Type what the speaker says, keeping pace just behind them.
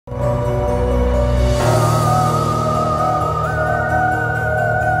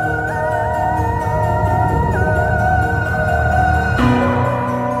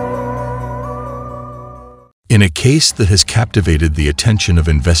case that has captivated the attention of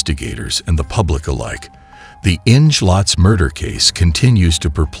investigators and the public alike, the Inge Lotz murder case continues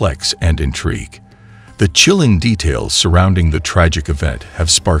to perplex and intrigue. The chilling details surrounding the tragic event have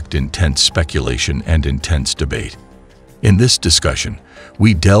sparked intense speculation and intense debate. In this discussion,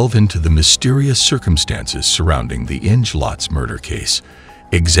 we delve into the mysterious circumstances surrounding the Inge Lotz murder case,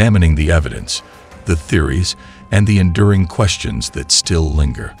 examining the evidence, the theories, and the enduring questions that still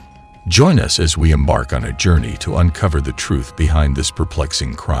linger. Join us as we embark on a journey to uncover the truth behind this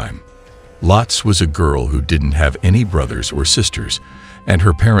perplexing crime. Lotz was a girl who didn't have any brothers or sisters, and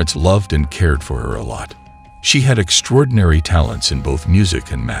her parents loved and cared for her a lot. She had extraordinary talents in both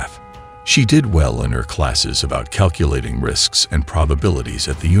music and math. She did well in her classes about calculating risks and probabilities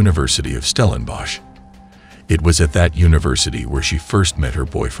at the University of Stellenbosch. It was at that university where she first met her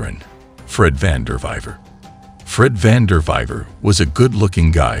boyfriend, Fred van der Vyver. Fred van der Vyver was a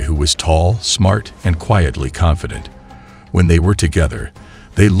good-looking guy who was tall, smart, and quietly confident. When they were together,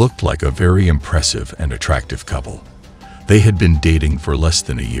 they looked like a very impressive and attractive couple. They had been dating for less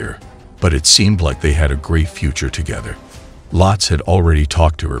than a year, but it seemed like they had a great future together. Lotz had already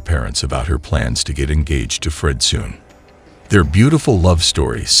talked to her parents about her plans to get engaged to Fred soon. Their beautiful love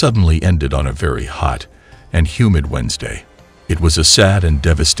story suddenly ended on a very hot and humid Wednesday. It was a sad and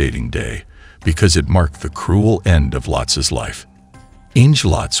devastating day because it marked the cruel end of Lotz's life. Inge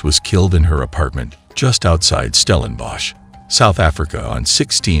Lotz was killed in her apartment just outside Stellenbosch, South Africa on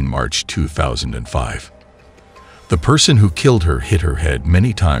 16 March 2005. The person who killed her hit her head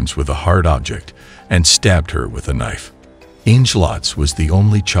many times with a hard object and stabbed her with a knife. Inge Lotz was the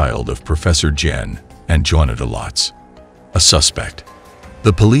only child of Professor Jan and Jonathan Lotz, a suspect.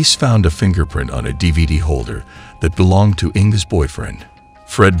 The police found a fingerprint on a DVD holder that belonged to Inge's boyfriend,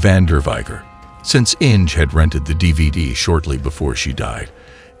 Fred van der Vyver. Since Inge had rented the DVD shortly before she died,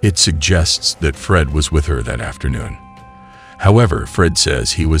 it suggests that Fred was with her that afternoon. However, Fred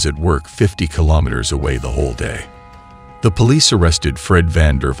says he was at work 50 kilometers away the whole day. The police arrested Fred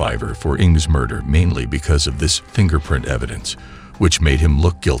van der Vyver for Inge's murder mainly because of this fingerprint evidence, which made him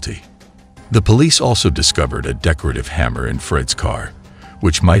look guilty. The police also discovered a decorative hammer in Fred's car,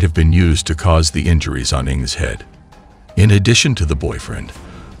 which might have been used to cause the injuries on Inge's head. In addition to the boyfriend,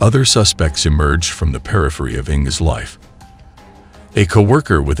 other suspects emerged from the periphery of Inge's life. A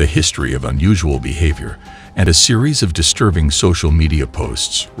co-worker with a history of unusual behavior and a series of disturbing social media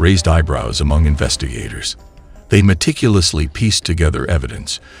posts raised eyebrows among investigators. They meticulously pieced together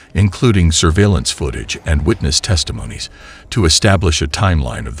evidence, including surveillance footage and witness testimonies, to establish a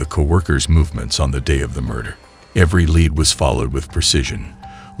timeline of the co-worker's movements on the day of the murder. Every lead was followed with precision,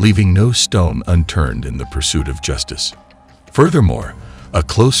 leaving no stone unturned in the pursuit of justice. Furthermore, a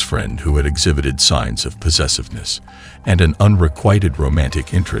close friend who had exhibited signs of possessiveness and an unrequited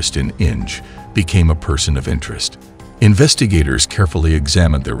romantic interest in Inge became a person of interest. Investigators carefully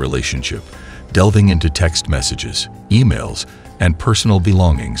examined their relationship, delving into text messages, emails, and personal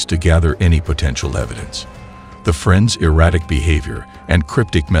belongings to gather any potential evidence. The friend's erratic behavior and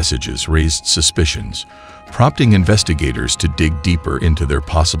cryptic messages raised suspicions, prompting investigators to dig deeper into their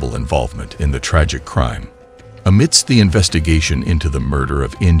possible involvement in the tragic crime. Amidst the investigation into the murder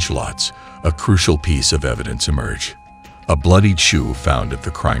of Inge Lotz, a crucial piece of evidence emerged: a bloodied shoe found at the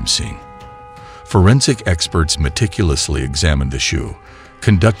crime scene. Forensic experts meticulously examined the shoe,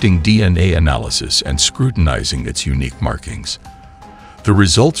 conducting DNA analysis and scrutinizing its unique markings. The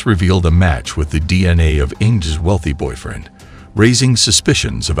results revealed a match with the DNA of Inge's wealthy boyfriend, raising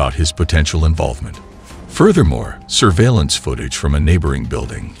suspicions about his potential involvement. Furthermore, surveillance footage from a neighboring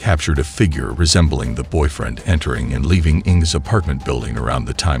building captured a figure resembling the boyfriend entering and leaving Inge's apartment building around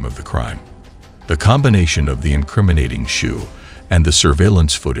the time of the crime. The combination of the incriminating shoe and the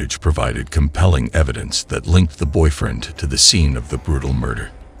surveillance footage provided compelling evidence that linked the boyfriend to the scene of the brutal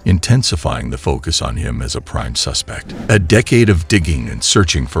murder, intensifying the focus on him as a prime suspect. A decade of digging and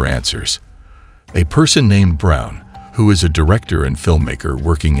searching for answers. A person named Brown, who is a director and filmmaker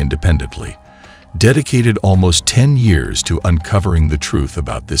working independently, dedicated almost 10 years to uncovering the truth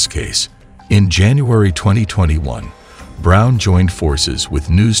about this case. In January 2021, Brown joined forces with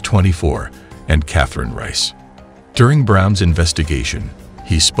News 24 and Catherine Rice. During Brown's investigation,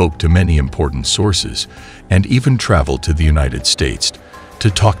 he spoke to many important sources and even traveled to the United States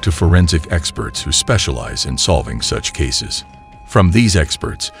to talk to forensic experts who specialize in solving such cases. From these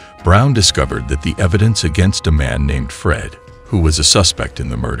experts, Brown discovered that the evidence against a man named Fred, who was a suspect in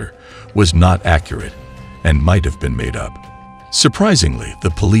the murder, was not accurate and might have been made up. Surprisingly, the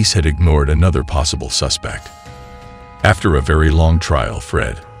police had ignored another possible suspect. After a very long trial,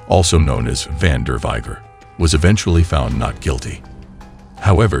 Fred, also known as van der Vyver, was eventually found not guilty.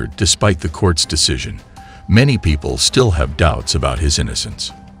 However, despite the court's decision, Many people still have doubts about his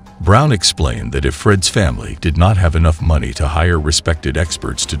innocence. Brown explained that if Fred's family did not have enough money to hire respected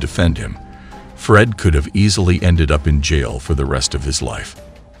experts to defend him, Fred could have easily ended up in jail for the rest of his life.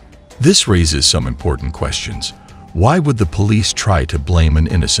 This raises some important questions. Why would the police try to blame an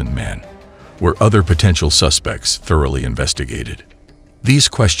innocent man? Were other potential suspects thoroughly investigated? These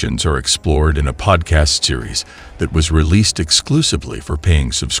questions are explored in a podcast series that was released exclusively for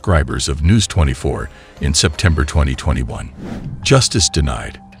paying subscribers of News 24 in September 2021. Justice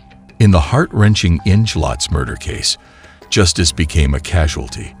denied. In the heart-wrenching Inge Lotz murder case, justice became a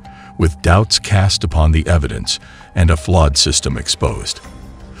casualty, with doubts cast upon the evidence and a flawed system exposed.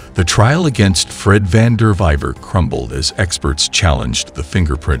 The trial against Fred van der Vijver crumbled as experts challenged the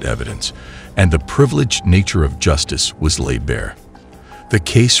fingerprint evidence, and the privileged nature of justice was laid bare. The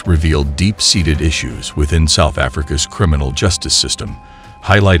case revealed deep-seated issues within South Africa's criminal justice system,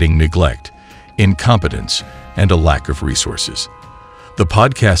 highlighting neglect, incompetence, and a lack of resources. The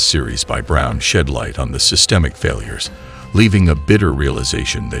podcast series by Brown shed light on the systemic failures, leaving a bitter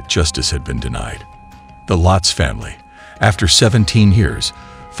realization that justice had been denied. The Lotz family, after 17 years,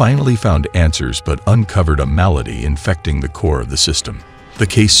 finally found answers but uncovered a malady infecting the core of the system. The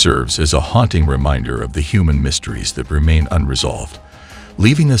case serves as a haunting reminder of the human mysteries that remain unresolved,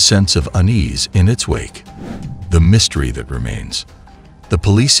 leaving a sense of unease in its wake. The mystery that remains. The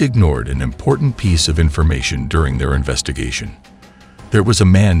police ignored an important piece of information during their investigation. There was a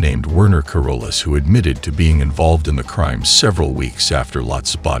man named Werner Carolus who admitted to being involved in the crime several weeks after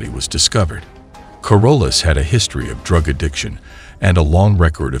Lotz's body was discovered. Carolus had a history of drug addiction and a long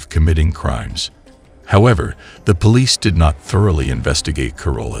record of committing crimes. However, the police did not thoroughly investigate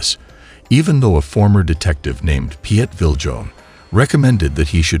Carolus, even though a former detective named Piet Viljoen recommended that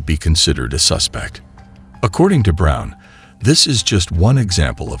he should be considered a suspect. According to Brown, this is just one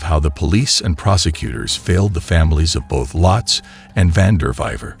example of how the police and prosecutors failed the families of both Lotz and van der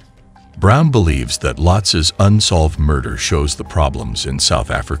Vijver. Brown believes that Lotz's unsolved murder shows the problems in South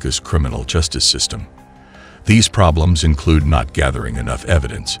Africa's criminal justice system. These problems include not gathering enough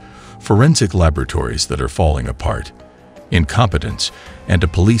evidence, forensic laboratories that are falling apart, incompetence, and a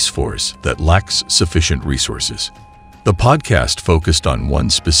police force that lacks sufficient resources. The podcast focused on one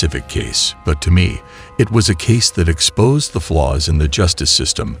specific case, but to me, it was a case that exposed the flaws in the justice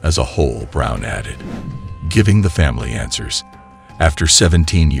system as a whole, Brown added. Giving the family answers. After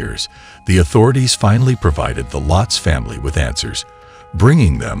 17 years, the authorities finally provided the Lotz family with answers,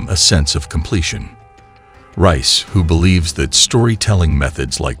 bringing them a sense of completion. Rice, who believes that storytelling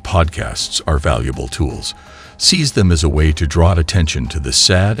methods like podcasts are valuable tools, sees them as a way to draw attention to the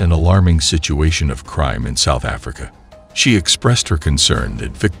sad and alarming situation of crime in South Africa. She expressed her concern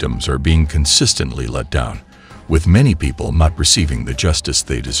that victims are being consistently let down, with many people not receiving the justice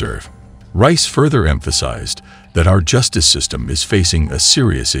they deserve. Rice further emphasized that our justice system is facing a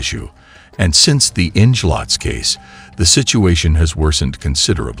serious issue, and since the Inge Lotz case, the situation has worsened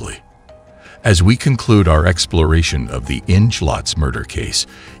considerably. As we conclude our exploration of the Inge Lotz murder case,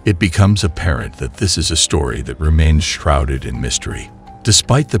 it becomes apparent that this is a story that remains shrouded in mystery.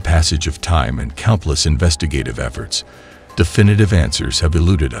 Despite the passage of time and countless investigative efforts, definitive answers have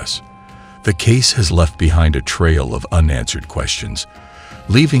eluded us. The case has left behind a trail of unanswered questions,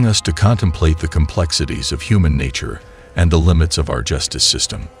 leaving us to contemplate the complexities of human nature and the limits of our justice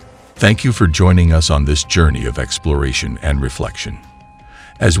system. Thank you for joining us on this journey of exploration and reflection.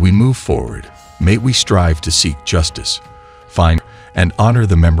 As we move forward, may we strive to seek justice, find and honor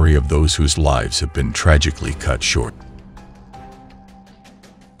the memory of those whose lives have been tragically cut short.